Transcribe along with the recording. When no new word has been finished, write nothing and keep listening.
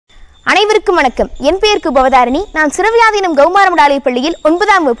அனைவருக்கும் வணக்கம். என் பெயர் பவதாரணி. நான் சிறுவியாதீனம் கௌமாரமடாலய பள்ளியில்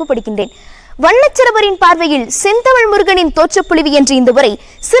 9ஆம் வகுப்பு படிக்கின்றேன். வண்ணச்சரபரின் பார்வையில் செந்தமிழ் முருகனின் தோற்றப்புலிவி என்ற இந்த உரை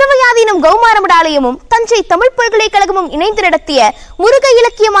சிறுவியாதீனம் கௌமாரமடாலயமும் தஞ்சை தமிழ் பல்கலைக்கழகமும் இணைந்து நடத்திய முருக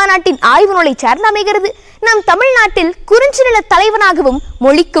இலக்கிய மாநாட்டின் ஆய்வு நூலை சார்ந்து அமைகிறது. நம் தமிழ்நாட்டில் குறிஞ்சி நில தலைவனாகவும்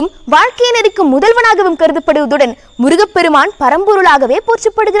மொழிக்கும் வாழ்க்கை நெறிக்கும் முதல்வனாகவும் கருதப்படுவதுடன் முருகப்பெருமான் பரம்பொருளாகவே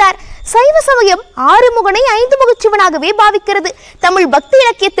போற்றப்படுகிறார். சைவ சமயம் ஆறுமுகனை 5 முகச்சிவனாகவே பாவிக்கிறது. தமிழ் பக்தி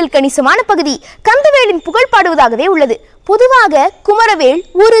இலக்கியத்தில் கணிசமான பகுதி கந்தவேலின் புகழ் பாடுவதாகவே உள்ளது. பொதுவாக குமரவேல்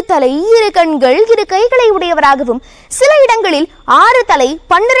ஒரு தலை 2 கண்கள் 2 கைகளை உடையவராகவும் சில இடங்களில் 6 தலை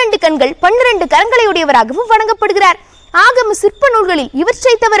 12 கண்கள் 12 கரங்களை உடையவராகவும் வணங்கப்படுகிறார். ஆகம சிற்ப நூல்களில்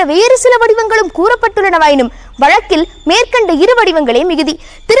இவற்றை தவிர வேறு சில வடிவங்களும் கூறப்பட்டுள்ளனவாயினும் வழக்கில் மேற்கண்ட 2 வடிவங்களே மிகுதி.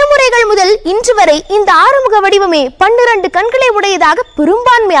 திருமுறைகள் முதல் இன்று வரை இந்த ஆறுமுக வடிவமே 12 கண்களை உடையதாக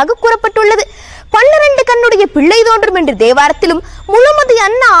பெரும்பான்மையாக கூறப்பட்டுள்ளது. 12 கண்ணுடைய பிள்ளை தோன்றும் என்று தேவாரத்திலும் முழுமதி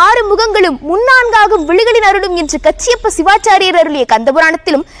அன்ன 6 முகங்களும் 3 விழிகளின் அருளும் என்று கச்சியப்ப சிவாச்சாரியர் அருளிய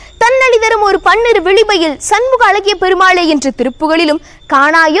கந்தபுராணத்திலும் தன்னழி தரும் ஒரு 12 விழிமையில் சண்முக அழகிய பெருமாளே என்று திருப்புகளிலும்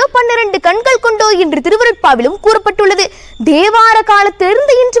காணாயோ 12 கண்கள் கொண்டோ என்று திருவருட்பாவிலும் கூறப்பட்டுள்ளது. தேவார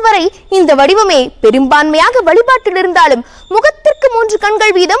காலத்திலிருந்து இன்று வரை இந்த வடிவமே பெரும்பான்மையாக வழிபாட்டில் இருந்தாலும் முகத்திற்கு 3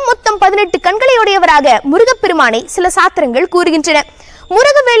 கண்கள் வீதம் மொத்தம் 18 கண்களை உடையவராக முருகப்பெருமானை சில சாத்திரங்கள் கூறுகின்றன.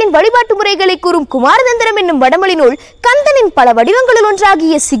 முருகவேலின் வழிபாட்டு முறைகளை கூறும் குமாரதந்திரம் என்னும் வடமொழி நூல் கந்தனின் பல வடிவங்களில்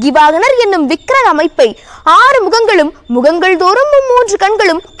ஒன்றாகிய சிகிவாகனர் என்னும் விக்கிரக அமைப்பை 6 முகங்களும் முகங்கள் தோறும் 3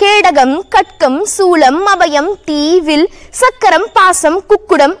 கண்களும் கேடகம் கட்கம் சூலம் அபயம் தீவில் சக்கரம் பாசம்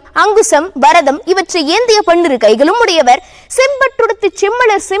குக்குடம் அங்குசம் பரதம் இவற்றை ஏந்திய 12 கைகளும் உடையவர். செம்பட்டுடுத்து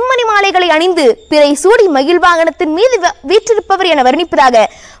செம்மலர் செம்மணி மாலைகளை அணிந்து பிறை சூடி மகிழ் வாகனத்தின் மீது வீற்றிருப்பவர் என வர்ணிப்பதாக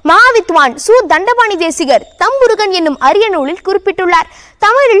மாவித்வான் சு தண்டபாணி தேசிகர் தம்புருகன் என்னும் அரிய நூலில் குறிப்பிட்டுள்ளார்.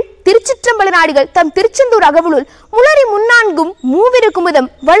 தமிழில் திருச்சிற்றம்பல நாடுகள் தம் திருச்செந்தூர் அகவலுள் முளரி 3 மூவிரு குமுதம்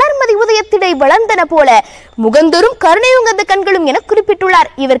வளர்மதி உதயத்திடை வளர்ந்தன போல முகந்தொரும் கருணையுங்கந்த கண்களும் என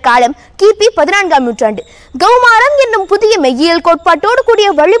குறிப்பிட்டுள்ளார். இவர் காலம் கிபி 14ஆம் நூற்றாண்டு. கௌமாரம் என்னும் புதிய மெய்யியல் கோட்பாட்டோடு கூடிய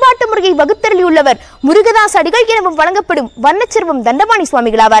வழிபாட்டு முறையை வகுத்தருளியுள்ளவர் முருகதாஸ் அடிகள் எனவும் வழங்கப்படும் வண்ணச்செல்வம் தண்டபாணி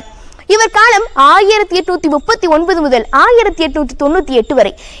சுவாமிகள் ஆவார். இவர் காலம் 1839 முதல் 1898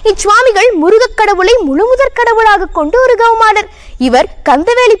 வரை. இச்சுவாமிகள் முருகக் கடவுளை முழுமுதற் கடவுளாக கொண்டு ஒரு கௌமாரர். இவர்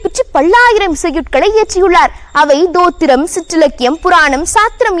கந்தவேலி பற்றி பல்லாயிரம் இசையுட்களை இயற்றியுள்ளார். அவை தோத்திரம் சிற்றிலக்கியம் புராணம்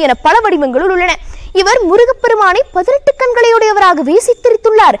சாத்திரம் என பல வடிவங்களுள் உள்ளன. இவர் முருகப்பெருமானை 18 கண்களை உடையவராகவே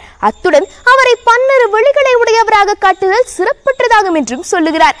சித்தரித்துள்ளார். அத்துடன் அவரை 12 விழிகளை உடையவராக காட்டுதல் சிறப்பற்றதாகும் என்றும்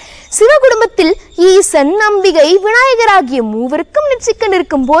சொல்லுகிறார். சிவகுடும்பத்தில் ஈசன் அம்பிகை விநாயகர் ஆகிய மூவருக்கும் நெற்றிக்கண்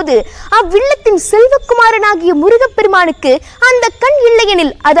இருக்கும் போது அவ்வில்லத்தின் செல்வக்குமாரனாகிய முருகப்பெருமானுக்கு அந்த கண்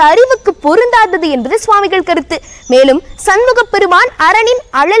இல்லையெனில் அது அறிவுக்கு பொருந்தாதது என்பது சுவாமிகள் கருத்து. மேலும் சண்முகப்பெருமான் அரணின்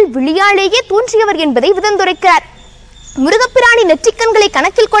அழல் விழியாலேயே தோன்றியவர் என்பதை விதந்துரைக்கிறார். முருகப்பிராணி நெற்றிக்கண்களை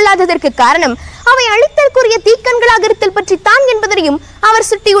கணக்கில் கொள்ளாததற்கு காரணம் அவை அழித்தற்குரிய தீக்கண்களாக இருத்தல் பற்றி தான் என்பதனையும் அவர்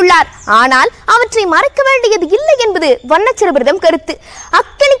சுட்டியுள்ளார். ஆனால் அவற்றை மறைக்க வேண்டியது இல்லை என்பது வண்ணச்சரபரிடம் கருத்து.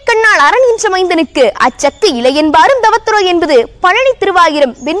 அக்கனி கண்ணால் அரண் என்ற மைந்தனுக்கு அச்சக்கு இலை என்பாரும் தவத்துறோ என்பது பழனி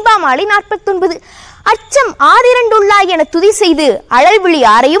திருவாயிரம் வெண்பாமாலை 49. அச்சம் ஆதிரண்டுள்ளாய் என துதி செய்து அழல்விழி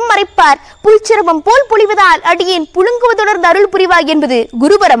யாரையும் மறைப்பார் புல்சிரபம் போல் பொழிவதால் அடியேன் புழுங்குவ தொடர்ந்து அருள் புரிவாய் என்பது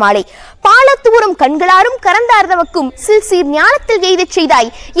குருபரமாலை. பாலத்தூரும் கண்களாரும் கரந்தார் தமக்கும் சில்சீர் ஞானத்தில் எய்தச்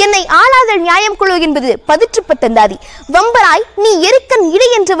செய்தாய் என்னை ஆளாதல் நியாயம் குழு என்பது பதிற்றுப்பத்தந்தாதி. வம்பராய் நீ எரிக்கன் இடை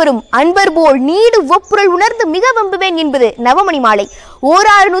என்றவரும் அன்பர் போல் நீடு ஒப்புரல் உணர்ந்து மிக வம்புவேன் என்பது நவமணி மாலை.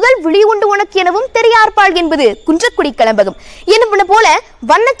 ஓராறு முதல் விழி உண்டு உனக்கு எனவும் தெரியார்பாள் என்பது குன்றக்குடி கலம்பகம். என்பன போல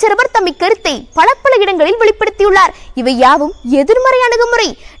வண்ணச்சரபர் தம்மை கருத்தை பல இடங்களில் வெளிப்படுத்தியுள்ளார். இவை யாவும் எதிர்மறை அணுகுமுறை.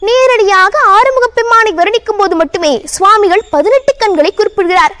 நேரடியாக ஆறுமுக பெருமானை வர்ணிக்கும் போது மட்டுமே சுவாமிகள் 18 கண்களை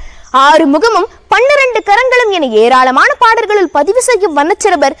குறிப்பிடுகிறார். 6 முகமும் 12 கரங்களும் என ஏராளமான பாடல்களில் பதிவு செய்யும்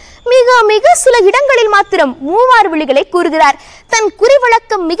வண்ணச்சரபர் மிக சில இடங்களில் மாத்திரம் 3 விழிகளை கூறுகிறார். தன்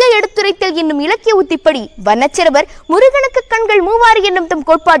குறிவழக்கம் மிக எடுத்துரைத்தல் என்னும் இலக்கிய உத்திப்படி வண்ணச்சரபர் முருகனுக்கு கண்கள் 3 என்னும் தம்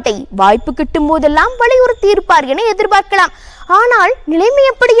கோட்பாட்டை வாய்ப்பு கிட்டும் போதெல்லாம் வலியுறுத்தி இருப்பார் என எதிர்பார்க்கலாம். ஆனால் நிலைமை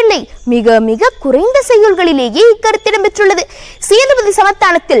எப்படி இல்லை. மிக குறைந்த செய்யுள்களிலேயே இக்கருத்திடம் பெற்றுள்ளது. சேதுபதி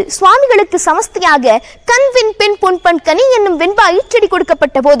சமத்தானத்தில் சுவாமிகளுக்கு சமஸ்தியாக கண்வின் பெண் பொன்பன் கனி என்னும் வெண்பா ஈற்றடி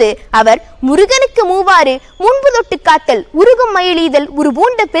கொடுக்கப்பட்ட போது அவர் முருகனுக்கு 3 முன்பு தொட்டு காத்தல் உருகும் மயிலீதல் ஒரு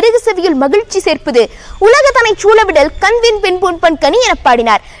பூண்ட பெருகு செவியில் மகிழ்ச்சி சேர்ப்பது உலகதனை சூழவிடல் கண்வின் பெண் பொன்பன் கனி என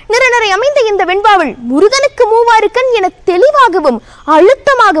பாடினார். நிறநரை அமைந்த இந்த வெண்பாவில் முருகனுக்கு 3 கண் என தெளிவாகவும்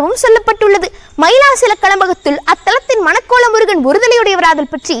அழுத்தமாகவும் சொல்லப்பட்டுள்ளது. மயிலாசில களம்பகத்தில் அத்தலத்தின் மணக்கோள முருகன் ஒருதலையுடையவராதல்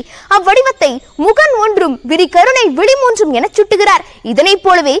பற்றி அவ்வடிவத்தை முகன் 1 விரி கருணை விழி 3 என சுட்டுகிறார். இதனைப்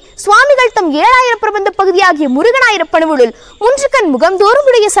போலவே சுவாமிகள் தம் 7000 பிரபந்த பகுதியாகிய முருகனாயிர பணுவுள் 3 கண் முகந்தோறும்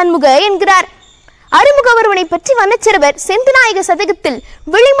உடைய சண்முக என்கிறார். அருமுகவர்வனை பற்றி வண்ணச்சரவர் செந்தநாயக சதகத்தில்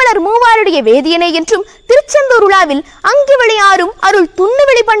வெளிமலர் மூவாருடைய வேதியனை என்றும், திருச்செந்தூர் உலாவில் அங்கி விளையாறும் அருள் துண்ணு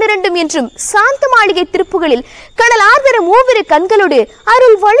வெளி 12 என்றும், சாந்த மாளிகை திருப்புகளில் கடல் ஆர்தர மூவிரு கண்களோடு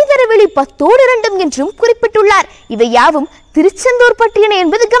அருள் வழிதர வெளி 10 என்றும் குறிப்பிட்டுள்ளார். இவை யாவும் திருச்செந்தூர் பட்டியன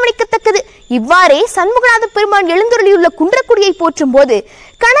என்பது கவனிக்கத்தக்கது. இவ்வாறே சண்முகநாத பெருமான் எழுந்தருளியுள்ள குன்றக்குடியை போற்றும் போது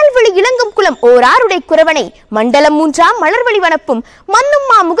கனல்வெளி இளங்கும் குளம் ஓராருடை குறவனை மண்டலம் 3 மலர்வழி வனப்பும் மன்னும்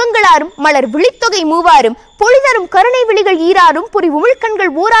மா முகங்களாரும் மலர் விழித்தொகை மூவாரும் பொழிதரும் கருணை விழிகள் ஈராரும் பொறி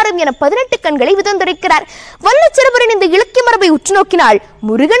உமிழ்கண்கள் ஓராரும் என 18 கண்களை விதந்துரைக்கிறார். வல்லச்சிறுவரின் இந்த இலக்கிய மரபை உற்று நோக்கினால்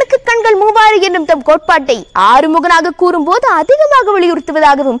முருகனுக்கு கண்கள் மூவாறு என்னும் தம் கோட்பாட்டை ஆறுமுகனாக கூறும்போது அதிகமாக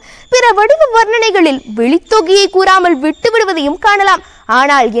வலியுறுத்துவதாகவும், பிற வடிவ வர்ணனைகளில் விழித்தொகையை கூறாமல் விட்டுவிடுவதையும் காணலாம்.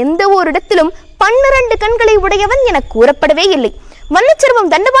 ஆனால் எந்த ஓரிடத்திலும் 12 கண்களை உடையவன் என கூறப்படவே இல்லை. வல்லச்சரபம்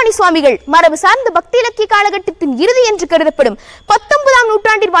தண்டபாணி சுவாமிகள் மரபு சார்ந்த பக்தி இலக்கிய காலகட்டத்தின் இறுதி என்று கருதப்படும் 19ஆம்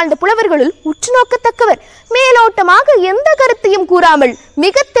நூற்றாண்டில் வாழ்ந்த புலவர்களுள் உற்று நோக்கத்தக்கவர். மேலோட்டமாக எந்த கருத்தையும் கூறாமல்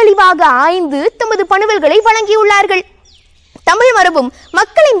மிக தெளிவாக ஆய்ந்து தமது பணுவல்களை வழங்கியுள்ளார்கள். தமிழ் மரபும்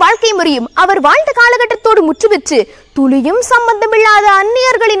மக்களின் வாழ்க்கை முறையும் அவர் வாழ்ந்த காலகட்டத்தோடு முற்றுபெற்று துளியும் சம்பந்தமில்லாத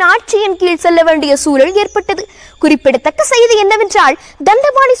அந்நியர்களின் ஆட்சியின் கீழ் செல்ல வேண்டிய சூழல் ஏற்பட்டது. குறிப்பிடத்தக்க செய்தி என்னவென்றால்,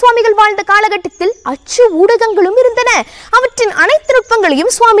 தண்டபாணி சுவாமிகள் வாழ்ந்த காலகட்டத்தில் அச்சு ஊடகங்களும் இருந்தன. அவற்றின் அனைத்து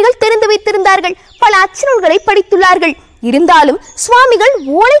நுட்பங்களையும் சுவாமிகள் தெரிந்து வைத்திருந்தார்கள். பல அச்சு நூல்களை படித்துள்ளார்கள். இருந்தாலும் சுவாமிகள்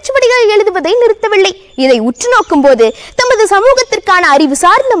ஓலைச்சுவடிகளை எழுதுவதை நிறுத்தவில்லை. இதை உற்று நோக்கும் போது தமது சமூகத்திற்கான அறிவு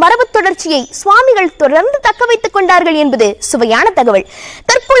சார்ந்த மரபு தொடர்ச்சியை சுவாமிகள் தொடர்ந்து தக்க வைத்துக் கொண்டார்கள் என்பது சுவையான தகவல்.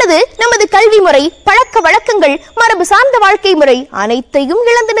 தற்பொழுது நமது கல்வி முறை, பழக்க வழக்கங்கள், மரபு சார்ந்த வாழ்க்கை முறை அனைத்தையும்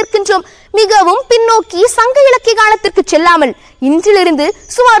இழந்து நிற்கின்றோம். மிகவும் பின்னோக்கி சங்க இலக்கிய காலத்திற்கு செல்லாமல் இன்றிலிருந்து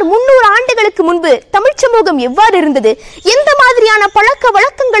சுமார் 300 ஆண்டுகளுக்கு முன்பு தமிழ் சமூகம் எவ்வாறு இருந்தது, எந்த மாதிரியான பழக்க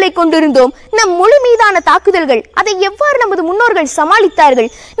வழக்கங்களை கொண்டிருந்தோம், நம் மொழி மீதான தாக்குதல்கள், அதை எவ்வாறு நமது முன்னோர்கள் சமாளித்தார்கள்,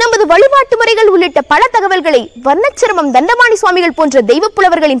 நமது வழிபாட்டு முறைகள் உள்ளிட்ட பல தகவல்களை வண்ணச்சரபம் தண்டபாணி சுவாமிகள் போன்ற தெய்வ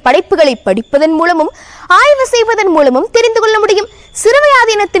புலவர்களின் படைப்புகளை படிப்பதன் மூலமும் ஆய்வு செய்வதன் மூலமும் தெரிந்து கொள்ள முடியும்.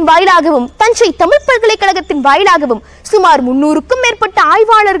 சிறுவையாதீனத்தின் வாயிலாகவும் தஞ்சை தமிழ் பல்கலைக்கழகத்தின் வாயிலாகவும் சுமார் 300க்கும் மேற்பட்ட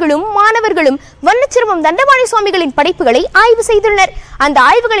ஆய்வாளர்களும் மாணவர்களும் வண்ணச்சரபம் தண்டபாணி சுவாமிகளின் படைப்புகளை ஆய்வு செய்துள்ளனர். அந்த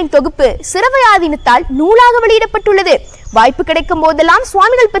ஆய்வுகளின் தொகுப்பு சிறுவையாதீனத்தால் நூலாக வெளியிடப்பட்டுள்ளது. வாய்ப்பு கிடைக்கும் போதெல்லாம்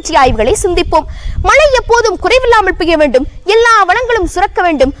சுவாமிகள் பற்றிய ஆய்வுகளை சிந்திப்போம். மழை எப்போதும் குறைவில்லாமல் பெய்ய வேண்டும், எல்லா வளங்களும் சுரக்க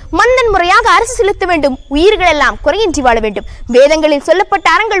வேண்டும், மன்னன் முறையாக அரசு செலுத்த வேண்டும், உயிர்கள் எல்லாம் குறையின்றி வாழ வேண்டும், வேதங்களில் சொல்லப்பட்ட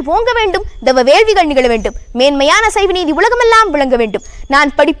அறங்கள் ஓங்க வேண்டும், தவ வேள்விகள் நிகழ வேண்டும், மேன்மையான சைவ நீதி உலகமெல்லாம் விளங்க வேண்டும்.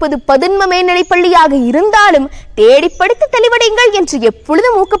 நான் படிப்பது 11 மேல்நிலை பள்ளியாக இருந்தாலும் தேடி படித்து தெளிவடைங்கள் என்று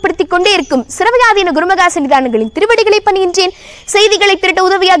எப்பொழுதும் ஊக்கப்படுத்திக் கொண்டே இருக்கும் சிறுவையாதீன குருமகா சன்னிதானங்களின் திருவடிகளை பணிகின்றேன். செய்திகளை திரட்ட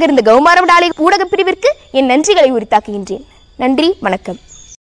உதவியாக இருந்த கௌமாரம் ஊடக பிரிவிற்கு என் நன்றிகளை உரித்தாக்குகின்றேன். நன்றி, வணக்கம்.